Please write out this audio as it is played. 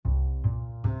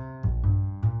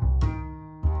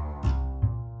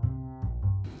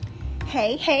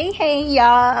Hey,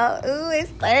 y'all. Ooh,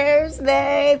 it's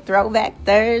Thursday. Throwback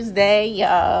Thursday,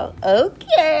 y'all.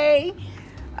 Okay.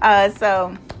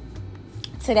 So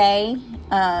today,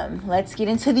 let's get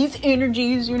into these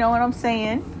energies. You know what I'm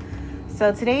saying?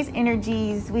 So today's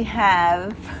energies, we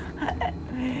have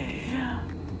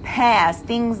past,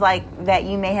 things like that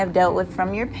you may have dealt with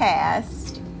from your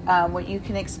past, what you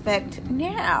can expect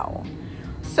now.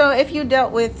 So if you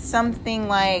dealt with something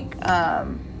like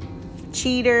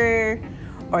cheater,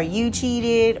 or you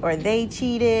cheated, or they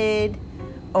cheated,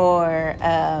 or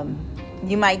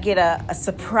you might get a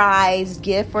surprise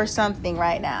gift or something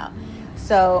right now.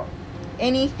 So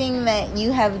anything that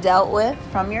you have dealt with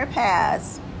from your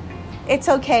past, it's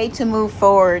okay to move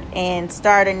forward and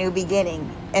start a new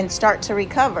beginning and start to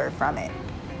recover from it.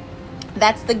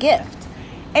 That's the gift.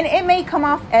 And it may come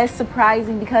off as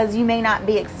surprising because you may not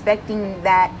be expecting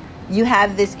that you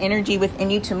have this energy within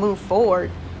you to move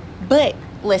forward. But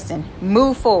listen,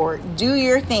 move forward. Do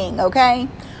your thing, okay?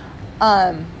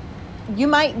 You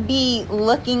might be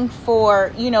looking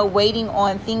for, waiting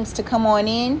on things to come on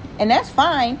in. And that's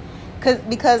fine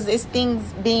because it's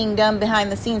things being done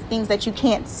behind the scenes, things that you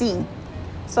can't see.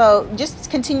 So just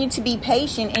continue to be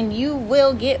patient and you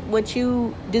will get what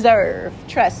you deserve.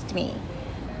 Trust me.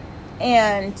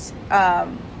 And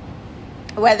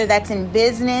whether that's in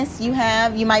business you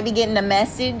might be getting a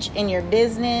message in your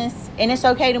business, and it's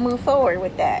okay to move forward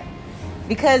with that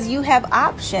because you have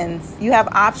options. You have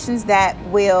options that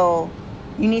you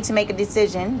need to make a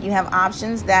decision. You have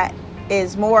options that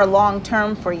is more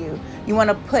long-term for you. You want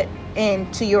to put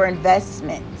into your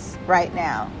investments right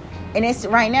now. And it's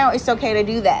okay to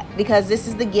do that because this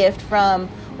is the gift from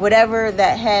whatever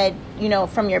that had,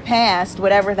 from your past,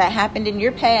 whatever that happened in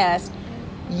your past.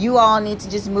 You all need to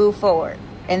just move forward.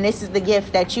 And this is the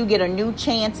gift that you get a new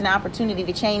chance and opportunity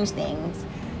to change things.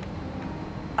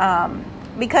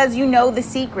 Because you know the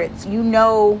secrets. You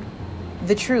know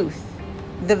the truth.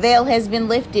 The veil has been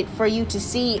lifted for you to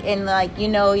see. And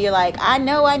you're like, I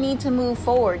know I need to move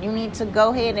forward. You need to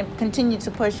go ahead and continue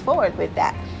to push forward with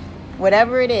that.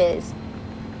 Whatever it is,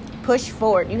 push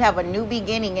forward. You have a new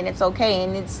beginning and it's okay.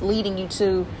 And it's leading you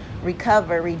to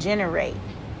recover, regenerate.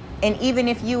 And even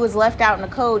if you was left out in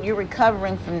the cold, you're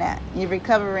recovering from that. You're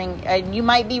recovering. You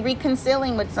might be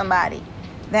reconciling with somebody.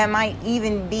 That might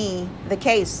even be the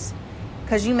case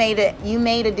because you made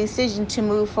a decision to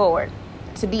move forward,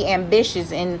 to be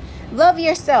ambitious and love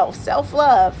yourself,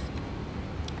 self-love.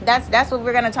 That's what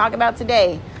we're going to talk about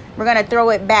today. We're going to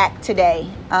throw it back today,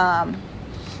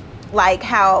 like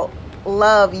how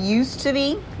love used to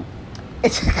be.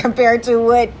 It's compared to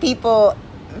what people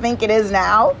think it is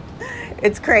now.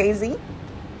 It's crazy.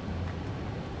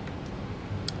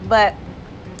 But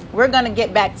we're going to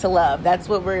get back to love. That's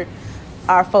what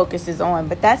our focus is on.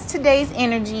 But that's today's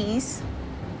energies.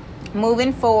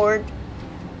 Moving forward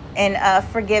and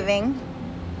forgiving.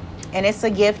 And it's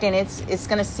a gift and it's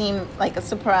going to seem like a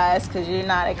surprise because you're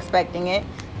not expecting it.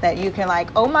 That you can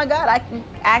oh my God, I can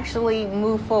actually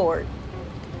move forward.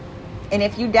 And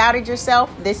if you doubted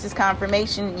yourself, this is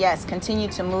confirmation. Yes, continue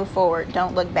to move forward.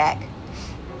 Don't look back.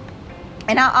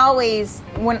 And I always,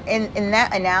 when in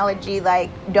that analogy,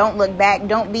 don't look back,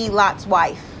 don't be Lot's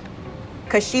wife.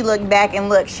 Because she looked back and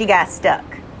look, she got stuck.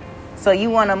 So you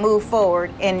want to move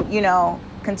forward and,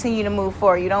 continue to move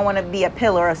forward. You don't want to be a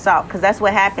pillar of salt because that's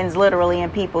what happens literally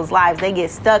in people's lives. They get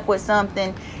stuck with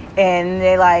something and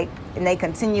they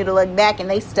continue to look back and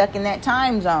they stuck in that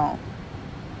time zone.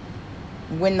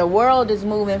 When the world is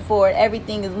moving forward,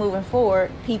 everything is moving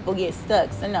forward, people get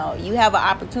stuck. So no, you have an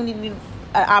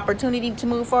opportunity to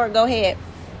move forward. Go ahead.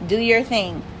 Do your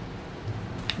thing.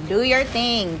 Do your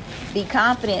thing. Be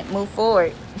confident. Move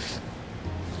forward.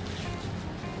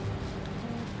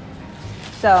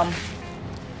 So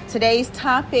today's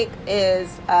topic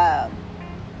is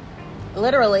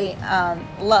literally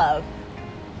love.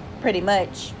 Pretty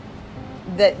much.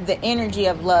 The energy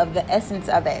of love. The essence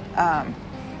of it.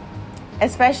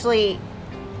 Especially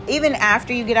even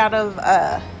after you get out of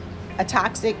a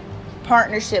toxic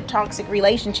partnership, toxic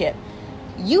relationship,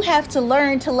 you have to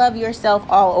learn to love yourself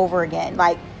all over again.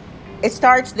 It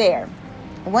starts there.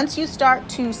 Once you start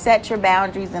to set your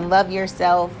boundaries and love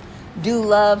yourself, do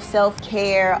love,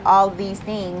 self-care, all these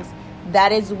things,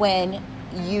 that is when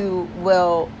you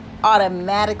will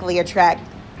automatically attract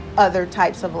other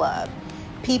types of love.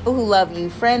 People who love you,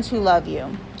 friends who love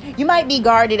you. You might be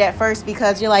guarded at first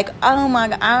because you're like, oh my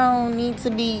God, I don't need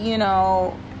to be,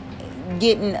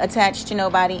 getting attached to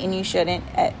nobody, and you shouldn't.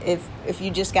 If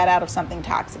you just got out of something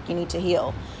toxic, you need to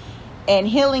heal. And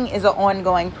healing is an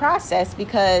ongoing process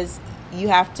because you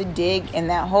have to dig in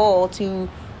that hole to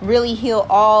really heal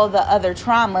all the other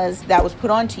traumas that was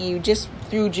put onto you just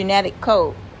through genetic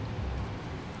code.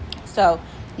 So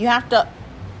you have to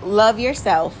love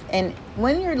yourself. And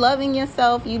when you're loving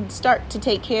yourself, you start to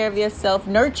take care of yourself,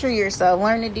 nurture yourself,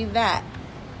 learn to do that.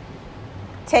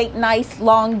 Take nice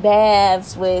long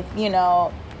baths with,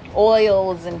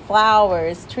 oils and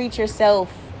flowers. Treat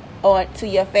yourself to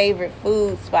your favorite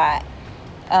food spot.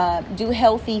 Do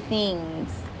healthy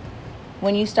things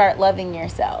when you start loving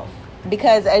yourself.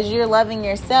 Because as you're loving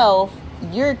yourself,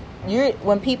 you're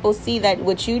when people see that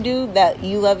what you do, that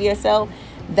you love yourself,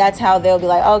 that's how they'll be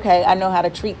like, okay, I know how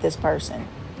to treat this person.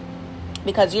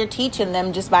 Because you're teaching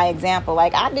them just by example.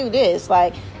 Like, I do this.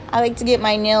 Like, I like to get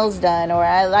my nails done, or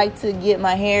I like to get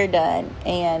my hair done,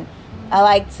 and I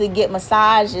like to get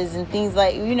massages and things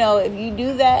like, if you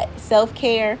do that,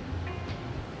 self-care,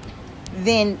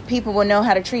 then people will know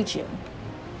how to treat you.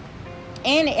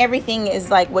 And everything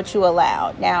is like what you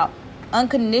allow. Now,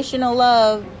 unconditional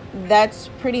love, that's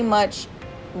pretty much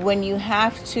when you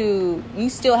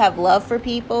still have love for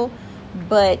people,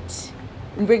 but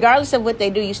regardless of what they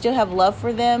do, you still have love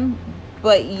for them,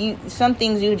 but some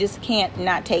things you just can't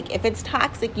not take. If it's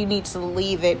toxic, you need to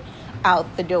leave it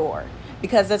out the door,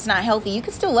 because that's not healthy. You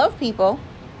can still love people.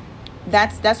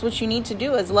 That's what you need to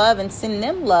do, is love and send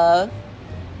them love,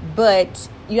 but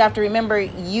you have to remember,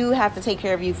 you have to take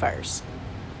care of you first,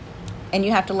 and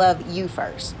you have to love you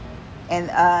first. And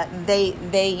they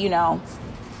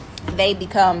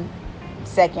become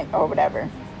second or whatever,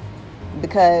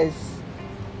 because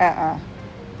I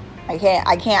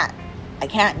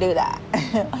can't do that.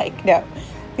 Like, no,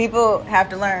 people have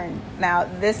to learn. Now,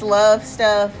 this love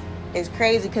stuff is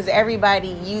crazy, because everybody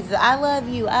uses, I love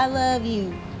you.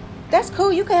 That's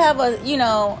cool. You could have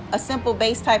a simple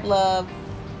base type love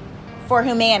for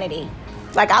humanity.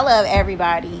 Like, I love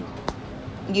everybody,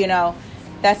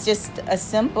 that's just a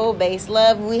simple base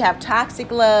love. We have toxic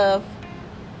love,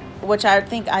 which I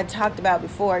think I talked about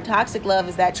before. Toxic love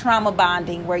is that trauma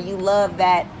bonding, where you love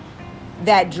that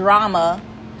drama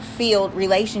filled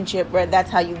relationship, where that's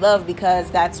how you love,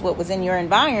 because that's what was in your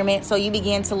environment. So you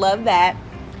begin to love that.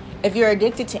 If you're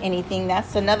addicted to anything,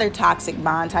 that's another toxic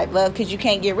bond type love, because you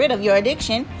can't get rid of your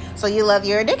addiction. So you love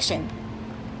your addiction.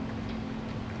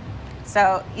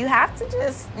 So you have to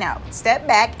just now step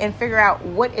back and figure out,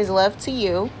 what is love to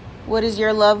you? What is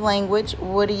your love language?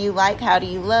 What do you like? How do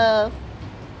you love?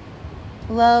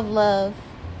 Love.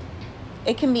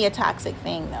 It can be a toxic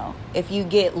thing, though, if you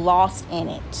get lost in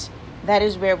it. That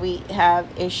is where we have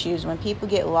issues, when people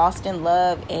get lost in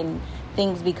love and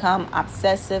things become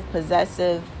obsessive,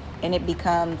 possessive, and it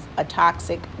becomes a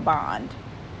toxic bond.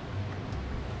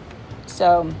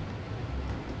 So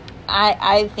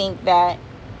I think that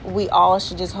we all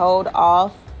should just hold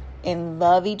off and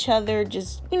love each other.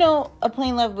 Just, a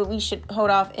plain love, but we should hold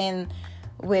off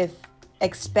with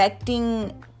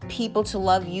expecting people to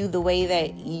love you the way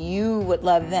that you would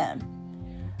love them.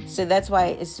 So that's why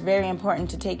it's very important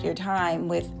to take your time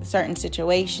with certain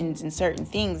situations and certain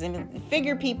things and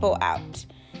figure people out.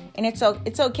 And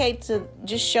it's okay to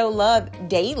just show love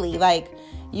daily. Like,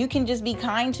 you can just be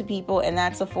kind to people, and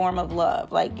that's a form of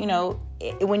love. Like,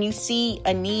 when you see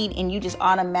a need and you just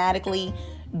automatically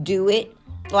do it.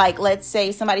 Like, let's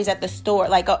say somebody's at the store,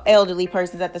 like an elderly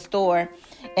person's at the store,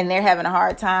 and they're having a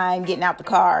hard time getting out the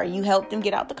car. You help them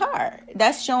get out the car.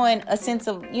 That's showing a sense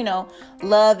of,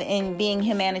 love and being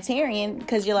humanitarian,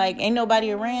 because you're like, ain't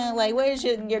nobody around. Like, where's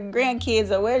your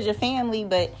grandkids, or where's your family?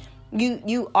 But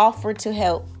you offer to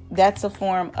help. That's a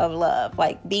form of love.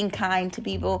 Like, being kind to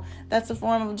people, that's a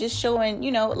form of just showing,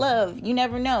 love. You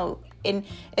never know. And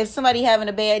if somebody having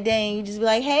a bad day, you just be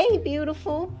like, hey,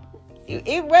 beautiful.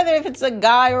 Whether if it's a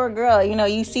guy or a girl,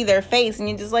 you see their face and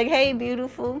you're just like, hey,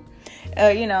 beautiful.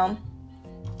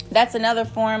 That's another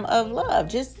form of love.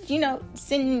 Just,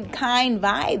 sending kind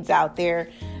vibes out there.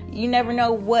 You never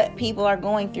know what people are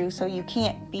going through, so you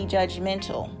can't be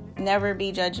judgmental. Never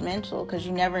be judgmental, because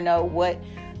you never know what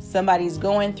somebody's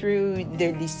going through.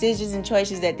 Their decisions and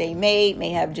choices that they made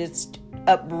may have just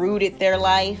uprooted their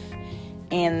life,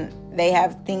 and they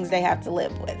have things they have to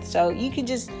live with. So you can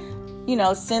just,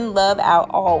 send love out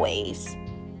always.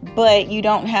 But you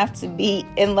don't have to be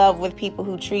in love with people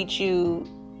who treat you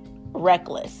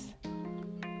reckless.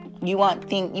 You want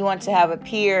to have a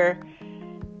pure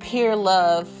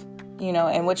love,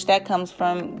 in which that comes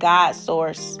from God's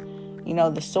source,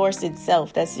 the source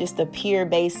itself. That's just a pure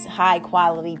base, high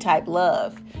quality type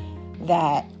love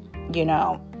that,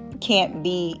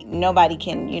 nobody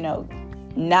can,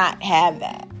 not have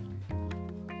that.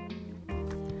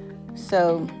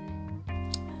 So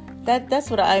that's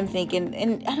what I'm thinking.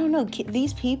 And I don't know,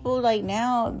 these people, like,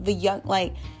 now, the young,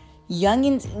 like,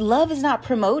 youngins, love is not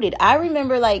promoted. I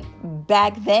remember like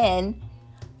back then,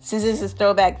 since this is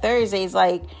Throwback Thursdays,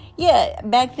 like, yeah,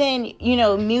 back then, you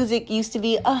know, music used to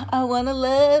be, oh, I want to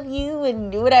love you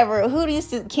and whatever. Who used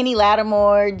to, Kenny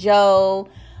Lattimore, Joe,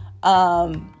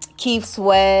 Keith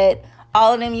Sweat,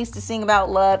 all of them used to sing about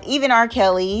love. Even R.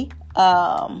 Kelly,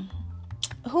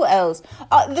 who else?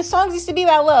 The songs used to be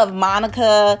about love.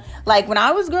 Monica, like when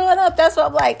I was growing up, that's what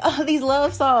I'm like, oh, these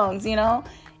love songs, you know?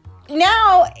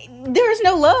 Now, there's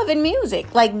no love in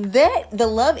music. Like that, the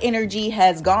love energy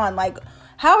has gone. Like,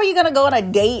 how are you going to go on a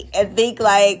date and think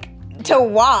like to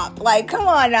WAP? Like, come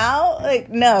on now. Like,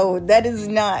 no, that is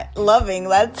not loving.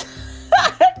 That's,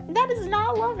 that is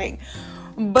not loving.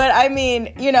 But I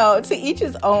mean, you know, to each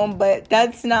his own, but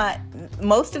that's not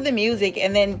most of the music.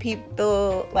 And then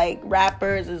people like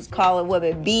rappers is calling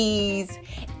women bees,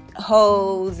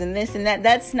 hoes, and this and that.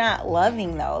 That's not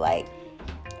loving though. Like,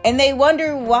 and they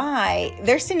wonder why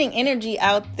they're sending energy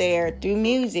out there through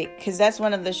music, because that's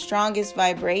one of the strongest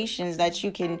vibrations that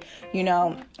you can, you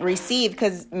know, receive,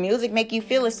 because music make you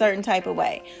feel a certain type of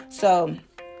way. So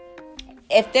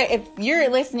if you're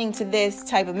listening to this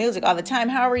type of music all the time,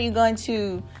 how are you going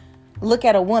to look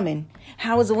at a woman?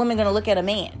 How is a woman going to look at a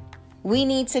man? We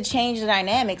need to change the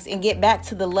dynamics and get back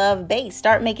to the love base.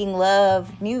 Start making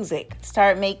love music.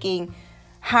 Start making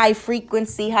high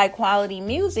frequency, high quality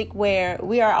music where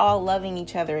we are all loving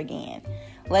each other again.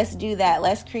 Let's do that.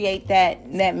 Let's create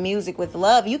that music with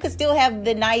love. You could still have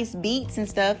the nice beats and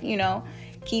stuff, you know,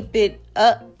 keep it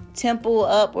up, tempo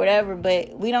up, whatever,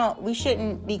 but we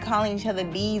shouldn't be calling each other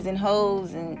bees and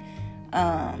hoes. And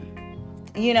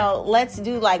you know, let's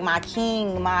do like my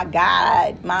king, my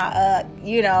God, my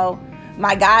you know,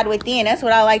 my God within. That's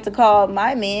what I like to call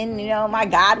my men, you know, my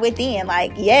God within.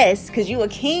 Like, yes, because you a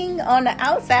king on the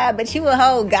outside, but you a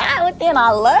whole God within.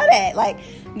 I love that. Like,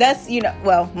 that's, you know,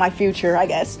 well, my future, I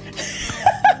guess.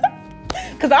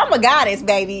 Because I'm a goddess,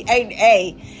 baby.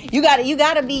 Hey, you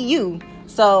gotta be you.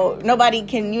 So nobody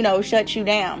can, you know, shut you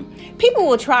down. People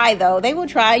will try, though. They will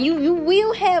try. You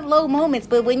will have low moments,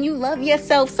 but when you love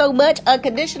yourself so much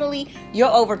unconditionally, you'll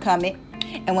overcome it.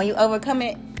 And when you overcome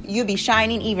it, you'll be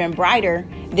shining even brighter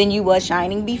than you was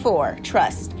shining before.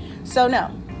 Trust. So no,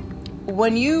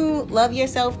 when you love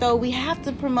yourself though, we have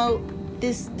to promote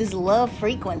this love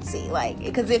frequency, like,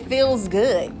 because it feels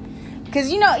good.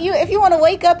 Because, you know, if you want to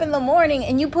wake up in the morning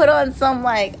and you put on some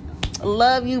like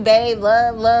love you babe,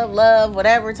 love,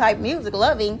 whatever type music,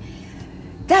 loving,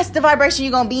 that's the vibration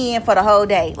you're gonna be in for the whole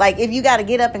day. Like, if you got to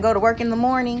get up and go to work in the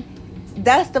morning,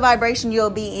 that's the vibration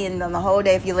you'll be in on the whole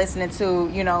day if you're listening to,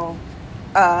 you know,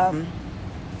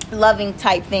 loving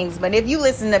type things. But if you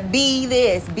listen to be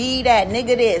this, be that,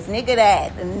 nigga this, nigga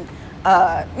that, and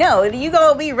no, you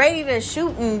gonna be ready to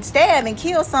shoot and stab and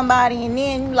kill somebody, and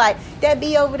then like that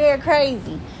be over there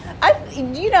crazy.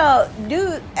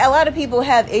 A lot of people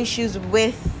have issues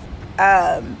with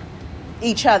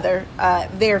each other,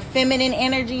 their feminine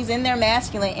energies and their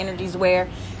masculine energies, where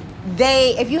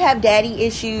if you have daddy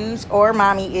issues or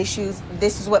mommy issues,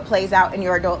 this is what plays out in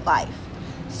your adult life.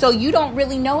 So you don't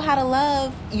really know how to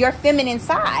love your feminine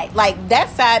side. Like, that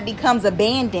side becomes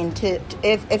abandoned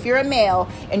if you're a male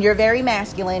and you're very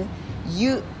masculine,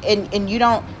 you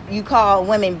call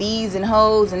women bees and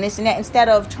hoes and this and that. Instead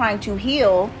of trying to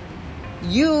heal,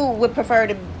 you would prefer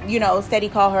to, you know, steady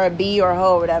call her a bee or a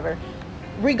hoe or whatever.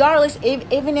 Regardless,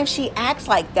 even if she acts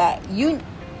like that,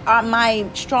 my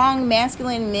strong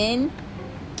masculine men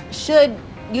should,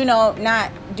 you know,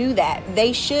 not do that.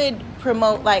 They should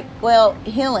promote like, well,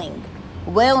 healing,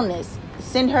 wellness,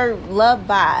 send her love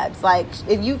vibes. Like,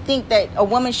 if you think that a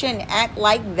woman shouldn't act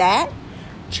like that,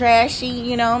 trashy,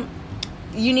 you know,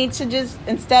 you need to just,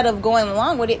 instead of going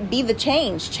along with it, be the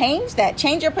change that,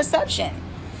 change your perception,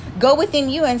 go within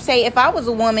you and say, if I was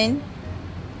a woman,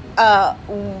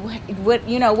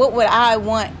 what would I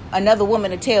want another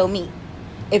woman to tell me?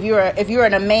 If you're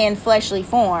in a man fleshly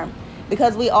form,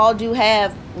 because we all do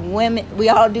have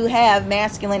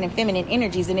masculine and feminine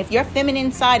energies. And if your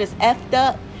feminine side is effed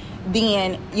up,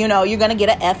 then, you know, you're going to get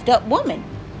an effed up woman.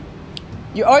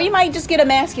 Or you might just get a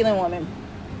masculine woman.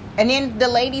 And then the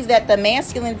ladies that the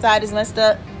masculine side is messed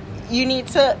up, you need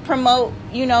to promote,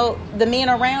 you know, the men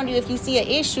around you. If you see an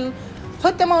issue,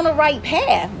 put them on the right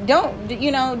path. Don't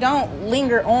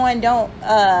linger on. Don't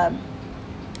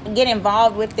get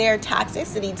involved with their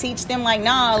toxicity. Teach them like,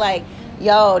 nah, like,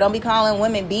 yo, don't be calling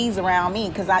women bees around me,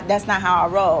 because that's not how I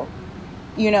roll.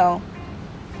 You know,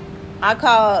 I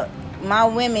call my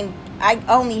women, I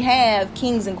only have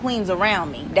kings and queens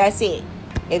around me. That's it.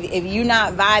 If you're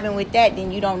not vibing with that,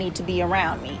 then you don't need to be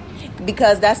around me,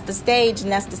 because that's the stage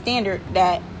and that's the standard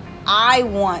that I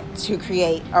want to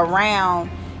create around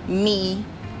me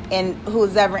and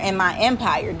who's ever in my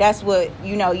empire. That's what,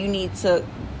 you need to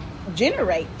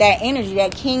generate, that energy,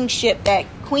 that kingship, that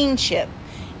queenship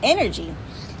energy.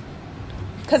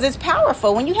 Because it's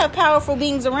powerful. When you have powerful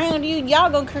beings around you, y'all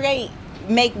gonna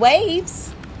make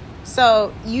waves.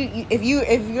 So if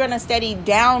you're gonna steady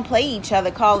downplay each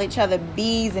other, call each other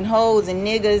bees and hoes and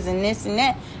niggas and this and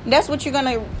that, that's what you're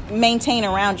gonna maintain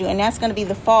around you, and that's gonna be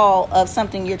the fall of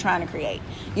something you're trying to create.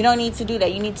 You don't need to do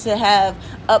that. You need to have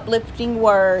uplifting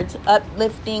words,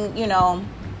 uplifting,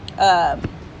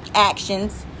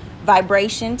 actions,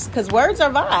 vibrations, because words are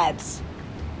vibes.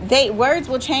 Words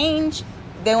will change.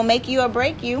 They will make you or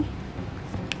break you.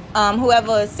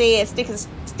 Whoever said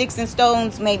sticks and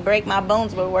stones may break my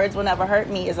bones, but words will never hurt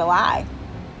me is a lie.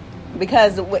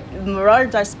 Because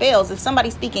words are spells. If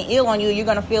somebody's speaking ill on you, you're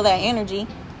going to feel that energy.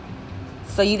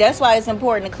 So that's why it's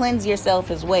important to cleanse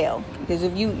yourself as well. Because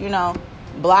if you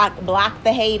block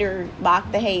the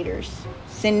haters,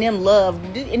 send them love.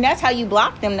 And that's how you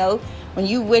block them, though. When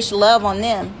you wish love on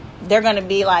them, they're going to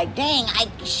be like, dang,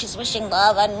 she's wishing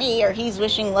love on me, or he's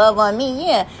wishing love on me.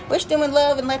 Yeah, wish them in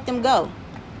love and let them go.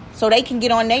 So they can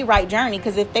get on their right journey.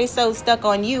 Because if they so stuck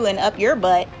on you and up your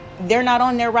butt, they're not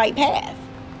on their right path.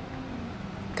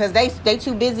 Because they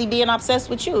too busy being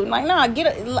obsessed with you. Like, nah,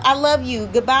 I love you.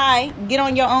 Goodbye. Get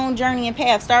on your own journey and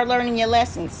path. Start learning your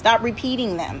lessons. Stop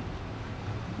repeating them.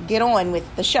 Get on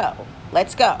with the show.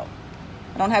 Let's go.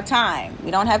 I don't have time. We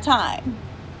don't have time.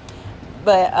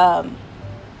 But,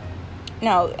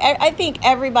 no, I think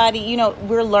everybody,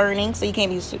 we're learning, so you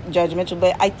can't be judgmental.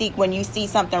 But I think when you see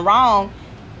something wrong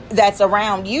that's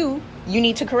around you, you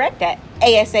need to correct that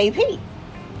ASAP.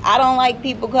 I don't like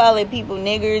people calling people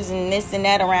niggers and this and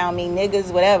that around me,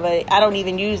 niggas, whatever. I don't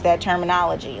even use that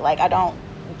terminology. Like, I don't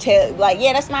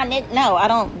yeah, that's my nigga. No, I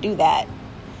don't do that.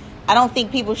 I don't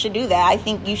think people should do that. I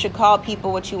think you should call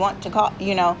people what you want to call,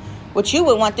 what you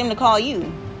would want them to call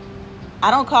you.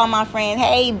 I don't call my friend,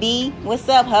 hey, B, what's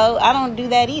up, ho? I don't do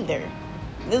that either.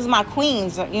 This is my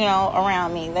queens,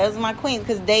 around me. Those are my queens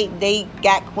because they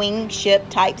got queenship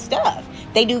type stuff.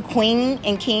 They do queen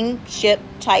and kingship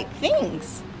type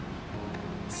things.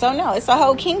 So, no, it's a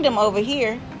whole kingdom over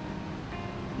here.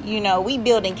 We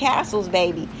building castles,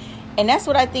 baby. And that's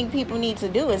what I think people need to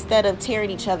do instead of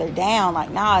tearing each other down.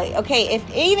 Like, nah, okay,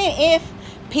 even if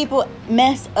people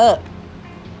mess up,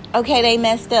 okay, they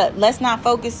messed up. Let's not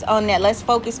focus on that. Let's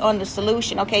focus on the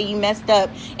solution. Okay, you messed up.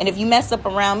 And if you mess up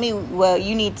around me, well,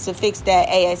 you need to fix that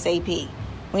ASAP.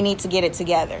 We need to get it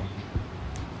together.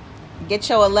 Get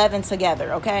your 11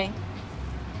 together, okay?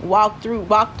 Walk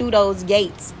through those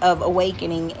gates of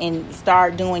awakening and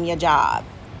start doing your job.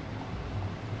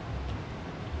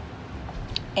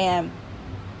 And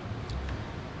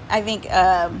I think,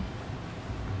 I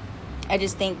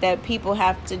just think that people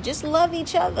have to just love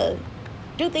each other.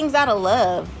 Do things out of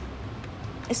love.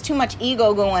 It's too much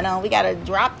ego going on. We got to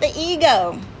drop the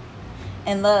ego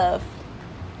and love.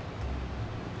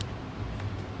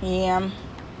 Yeah.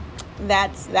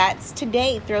 That's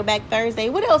today, Throwback Thursday.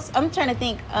 What else? I'm trying to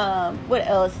think, what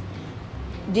else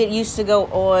used to go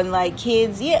on, like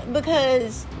kids? Yeah,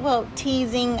 because, well,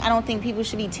 teasing. I don't think people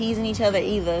should be teasing each other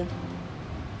either.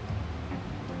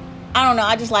 I don't know.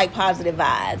 I just like positive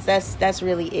vibes. That's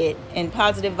really it. And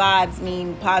positive vibes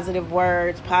mean positive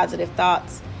words, positive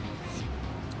thoughts,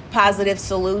 positive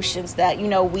solutions that,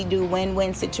 we do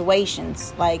win-win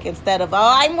situations. Like, instead of, oh,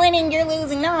 I'm winning, you're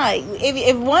losing. No,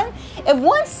 if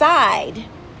one side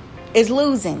is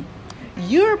losing,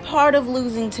 you're part of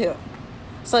losing too.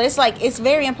 So it's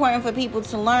very important for people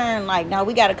to learn, like, now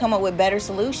we got to come up with better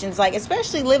solutions. Like,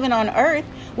 especially living on Earth,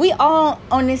 we all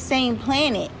on this same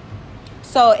planet.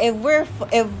 So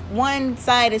if one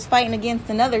side is fighting against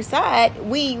another side,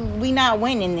 we not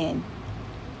winning then.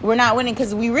 We're not winning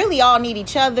because we really all need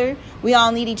each other. We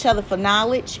all need each other for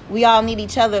knowledge. We all need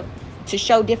each other to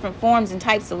show different forms and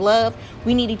types of love.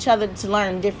 We need each other to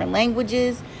learn different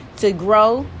languages, to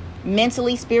grow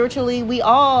mentally, spiritually. We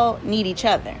all need each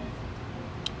other.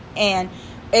 And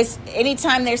it's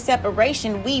anytime there's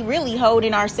separation, we really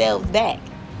holding ourselves back.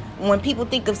 When people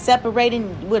think of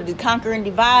separating, with conquer and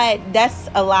divide, that's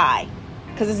a lie.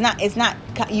 Because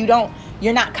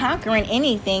you're not conquering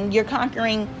anything. You're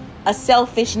conquering a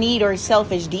selfish need or a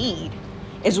selfish deed.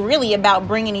 It's really about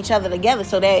bringing each other together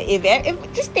so that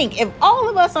if all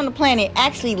of us on the planet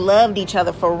actually loved each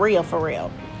other for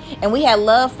real, and we had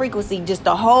love frequency, just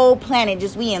the whole planet,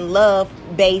 just we in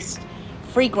love-based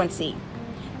frequency,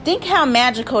 think how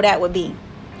magical that would be.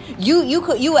 You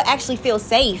would actually feel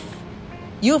safe.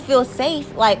 You'll feel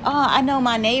safe, like, oh, I know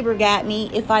my neighbor got me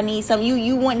if I need something.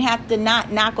 You wouldn't have to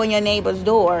not knock on your neighbor's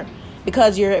door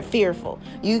because you're fearful.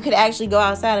 You could actually go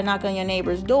outside and knock on your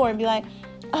neighbor's door and be like,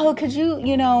 oh, could you, do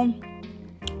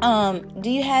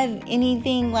you have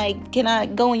anything, like, can I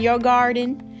go in your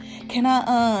garden? Can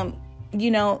I,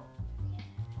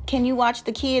 can you watch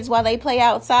the kids while they play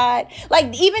outside?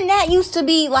 Like, even that used to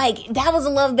be like, that was a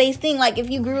love-based thing. Like, if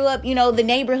you grew up, the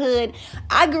neighborhood,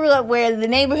 I grew up where the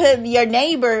neighborhood, your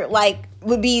neighbor, like,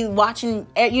 would be watching,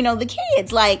 the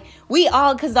kids. Like,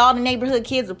 because all the neighborhood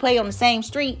kids would play on the same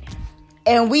street.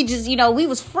 And we just, we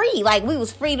was free. Like, we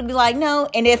was free to be like, no.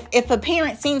 And if a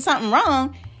parent seen something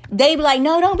wrong, they'd be like,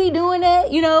 no, don't be doing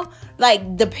that.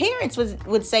 Like, the parents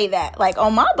would say that. Like,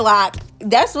 on my block,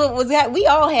 that's what was that. We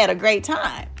all had a great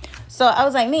time. So I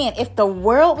was like, man, if the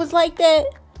world was like that,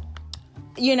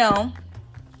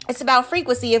 it's about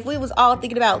frequency. If we was all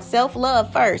thinking about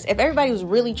self-love first, if everybody was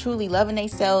really, truly loving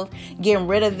themselves, getting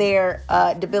rid of their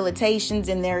debilitations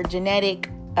and their genetic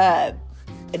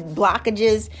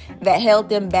blockages that held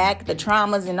them back, the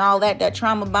traumas and all that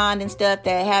trauma bond and stuff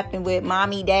that happened with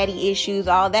mommy, daddy issues,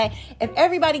 all that. If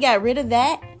everybody got rid of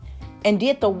that and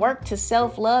did the work to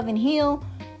self-love and heal,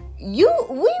 we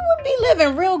would be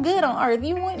living real good on earth.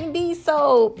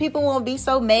 People won't be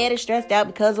so mad and stressed out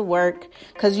because of work.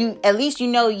 Because at least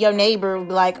your neighbor will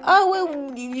be like, oh,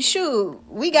 well, shoot,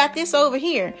 we got this over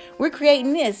here. We're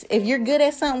creating this. If you're good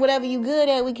at something, whatever you're good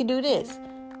at, we can do this.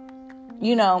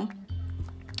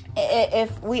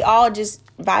 If we all just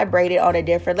vibrated on a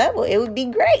different level, it would be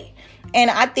great. And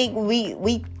I think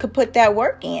we could put that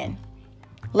work in.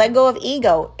 Let go of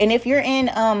ego. And if you're in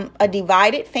a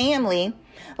divided family,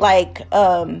 like,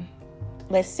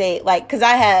 let's say, like, because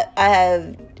I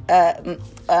have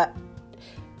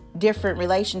different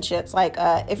relationships. Like,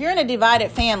 if you're in a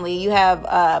divided family, you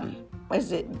have,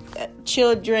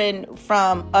 children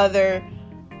from other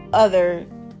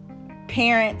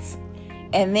parents,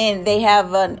 and then they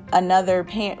have another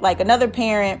parent, like another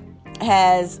parent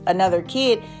has another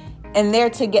kid, and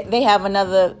they have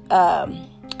another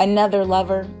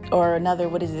lover, or another,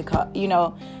 what is it called?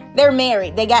 They're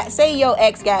married. Say your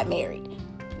ex got married.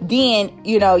 Then,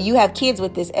 you have kids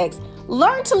with this ex.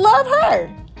 Learn to love her.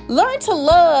 Learn to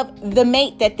love the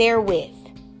mate that they're with.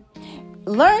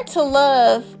 Learn to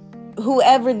love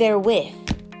whoever they're with.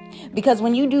 Because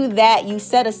when you do that, you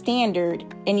set a standard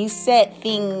and you set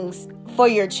things for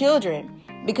your children.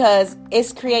 Because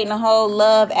it's creating a whole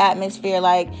love atmosphere.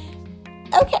 Like,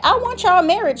 okay, I want y'all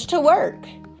marriage to work.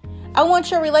 I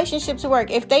want your relationship to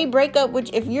work. If they break up,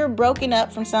 if you're broken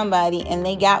up from somebody and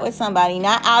they got with somebody,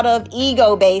 not out of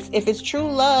ego base, if it's true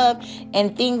love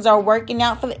and things are working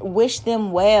out for them, wish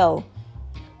them well.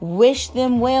 Wish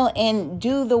them well and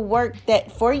do the work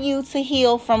that for you to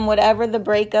heal from whatever the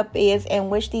breakup is, and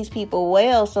wish these people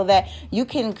well so that you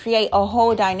can create a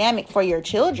whole dynamic for your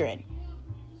children.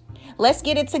 Let's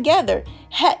get it together.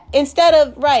 Instead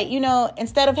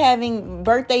of having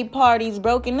birthday parties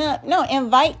broken up, no,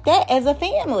 invite that as a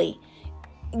family.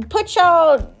 Put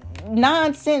y'all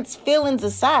nonsense feelings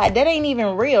aside. That ain't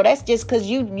even real. That's just because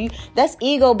that's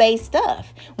ego-based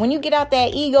stuff. When you get out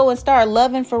that ego and start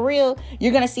loving for real,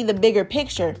 you're going to see the bigger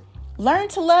picture. Learn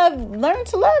to love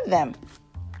them.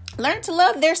 Learn to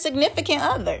love their significant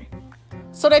other.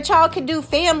 So that y'all can do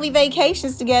family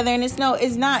vacations together, and it's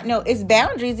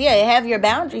boundaries. Yeah, have your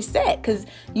boundaries set, because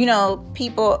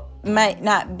people might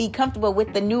not be comfortable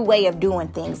with the new way of doing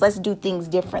things. Let's do things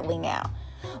differently now.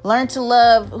 Learn to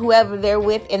love whoever they're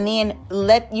with, and then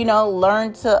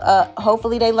learn to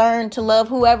hopefully they learn to love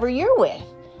whoever you're with.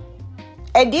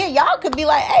 And then y'all could be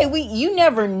like, hey, you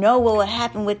never know what will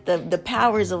happen with the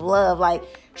powers of love. Like,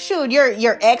 shoot,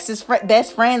 your ex is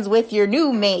best friends with your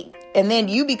new mate. And then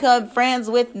you become friends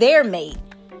with their mate.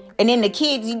 And then the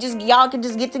kids, y'all can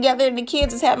just get together and the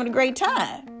kids is having a great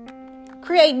time.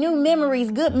 Create new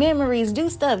memories, good memories, do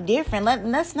stuff different.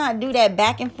 Let's not do that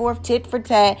back and forth, tit for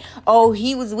tat. Oh,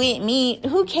 he was with me.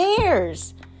 Who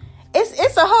cares?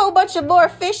 It's a whole bunch of more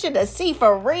fish in the sea,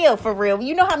 for real, for real.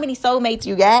 You know how many soulmates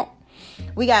you got?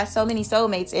 We got so many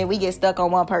soulmates and we get stuck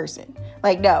on one person.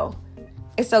 Like, no,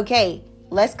 it's okay.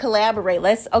 Let's collaborate.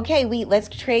 Let's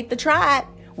create the tribe.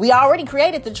 We already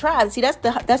created the tribe. See, that's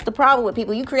the problem with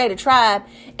people. You create a tribe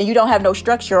and you don't have no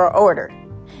structure or order.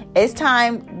 It's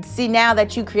time. See, now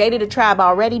that you created a tribe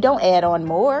already, don't add on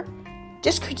more.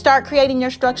 Just start creating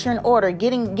your structure and order,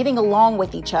 getting along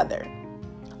with each other,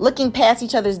 looking past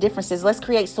each other's differences. Let's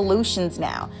create solutions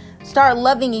now. Start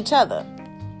loving each other.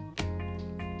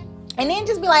 And then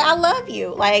just be like, I love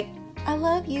you. Like, I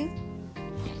love you.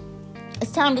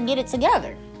 It's time to get it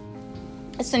together.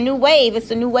 It's a new wave. It's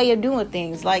a new way of doing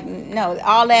things. Like, no,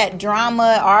 all that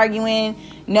drama, arguing.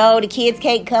 No, the kids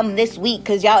can't come this week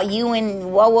because you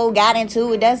and Whoa got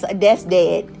into it. That's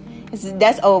dead.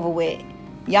 That's over with.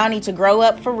 Y'all need to grow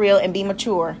up for real and be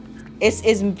mature. It's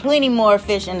plenty more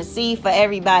fish in the sea for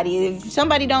everybody. If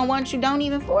somebody don't want you, don't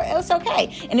even for it. It's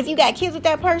okay. And if you got kids with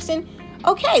that person,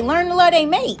 okay, learn to love their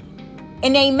mate.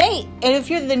 And they mate. And if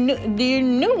you're the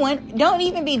new one, don't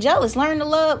even be jealous. Learn to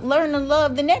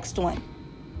love the next one.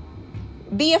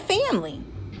 Be a family.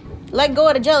 Let go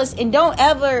of the jealous, and don't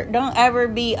ever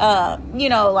be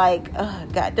like, oh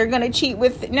God, they're gonna cheat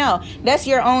with. No, that's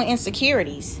your own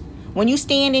insecurities. When you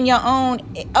stand in your own,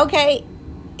 okay,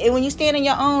 when you stand in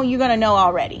your own, you're gonna know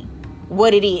already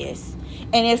what it is.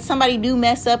 And if somebody do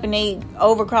mess up and they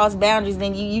overcross boundaries,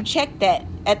 then you check that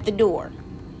at the door.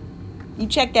 You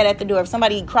check that at the door. If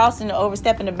somebody crossing or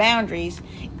overstepping the boundaries,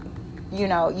 you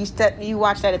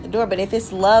watch that at the door. But if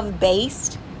it's love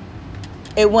based,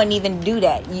 it wouldn't even do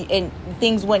that, and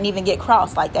things wouldn't even get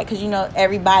crossed like that, because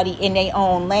everybody in their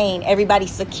own lane,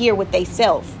 everybody's secure with they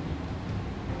self.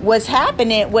 What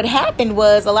happened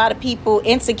was a lot of people,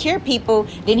 insecure people,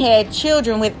 then had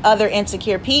children with other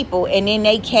insecure people, and then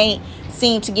they can't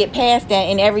seem to get past that,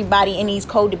 and everybody in these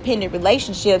codependent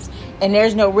relationships, and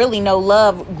there's no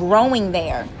love growing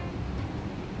there.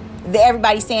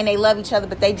 Everybody's saying they love each other,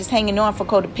 but they just hanging on for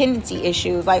codependency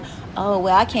issues. Like, oh,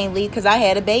 well, I can't leave because I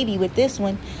had a baby with this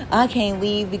one. I can't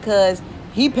leave because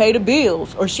he paid the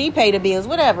bills or she paid the bills,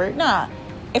 whatever. Nah.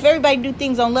 If everybody do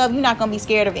things on love, you're not going to be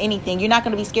scared of anything. You're not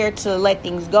going to be scared to let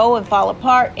things go and fall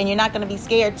apart. And you're not going to be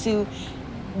scared to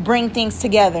bring things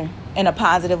together in a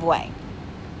positive way.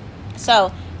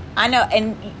 So, I know,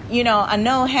 and, I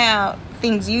know how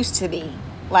things used to be.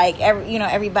 Like,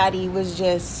 everybody was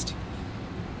just,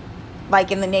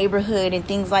 like, in the neighborhood and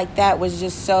things like that was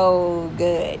just so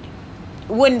good.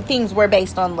 When things were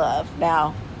based on love.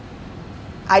 Now,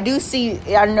 I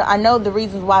know the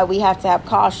reasons why we have to have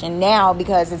caution now,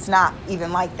 because it's not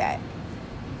even like that.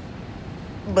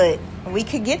 But we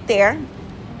could get there.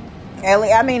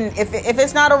 I mean, if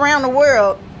it's not around the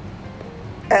world,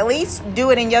 at least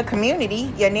do it in your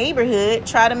community, your neighborhood.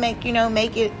 Try to make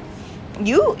it.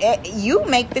 You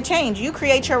make the change. You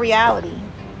create your reality.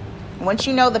 Once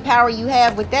you know the power you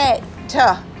have with that,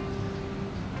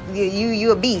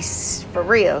 you a beast for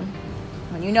real.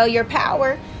 When you know your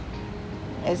power,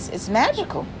 it's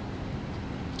magical.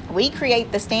 We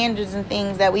create the standards and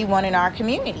things that we want in our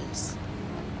communities.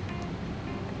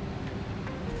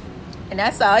 And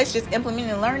that's all. It's just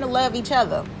implementing and learn to love each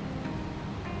other.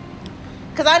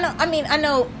 Because I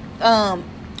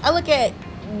look at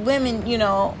women,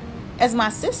 as my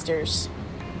sisters.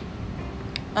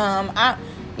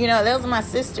 Those are my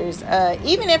sisters.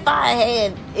 Even if I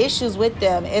had issues with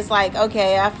them, it's like,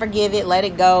 okay, I forgive it, let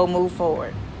it go, move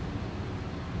forward.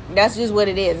 That's just what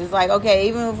it is. It's like, okay,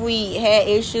 even if we had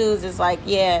issues, it's like,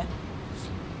 yeah,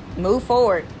 move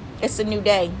forward. It's a new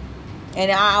day.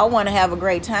 And I want to have a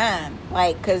great time.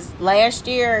 Like, because last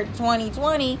year,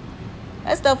 2020,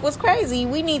 that stuff was crazy.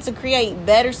 We need to create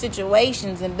better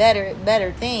situations and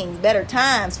better things, better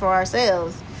times for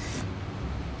ourselves.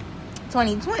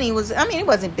 2020 was, it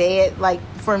wasn't bad, like,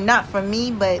 not for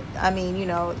me, but,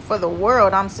 for the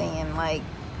world, I'm saying, like,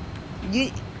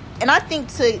 and I think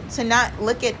to not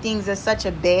look at things as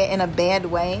in a bad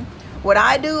way. What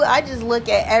I do, I just look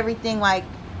at everything like,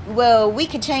 well, we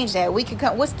could change that. We could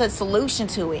come. What's the solution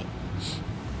to it?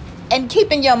 And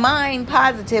keeping your mind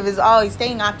positive is always,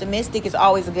 staying optimistic is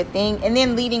always a good thing. And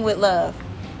then leading with love.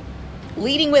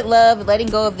 Leading with love, letting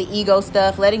go of the ego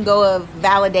stuff, letting go of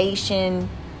validation,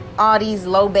 all these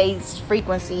low-based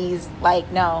frequencies.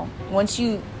 Like, no. Once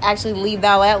you actually leave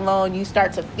all that alone, you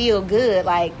start to feel good.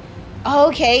 Like,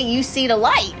 okay, you see the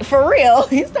light. For real.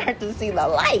 You start to see the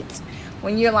light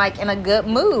when you're, like, in a good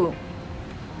mood.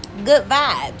 Good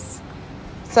vibes.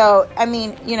 So,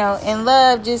 in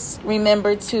love, just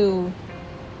remember to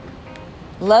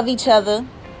love each other.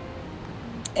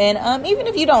 And even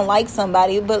if you don't like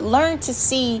somebody, but learn to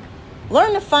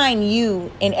find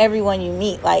you in everyone you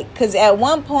meet. Like, because at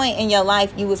one point in your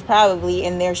life, you was probably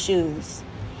in their shoes.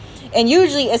 And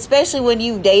usually, especially when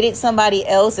you've dated somebody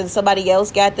else and somebody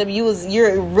else got them,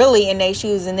 you're really in their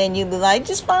shoes. And then you be like,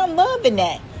 just find love in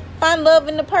that. Find love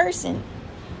in the person.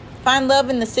 Find love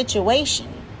in the situation.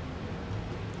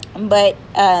 But,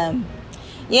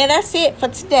 that's it for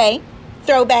today.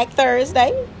 Throwback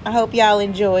Thursday. I hope y'all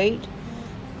enjoyed.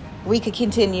 We could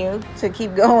continue to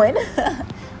keep going.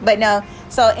 But no.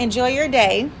 So enjoy your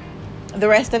day. The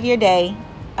rest of your day.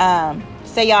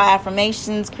 Say y'all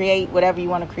affirmations. Create whatever you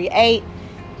want to create.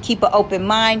 Keep an open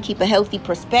mind. Keep a healthy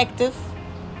perspective.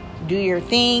 Do your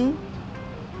thing.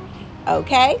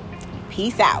 Okay?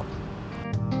 Peace out.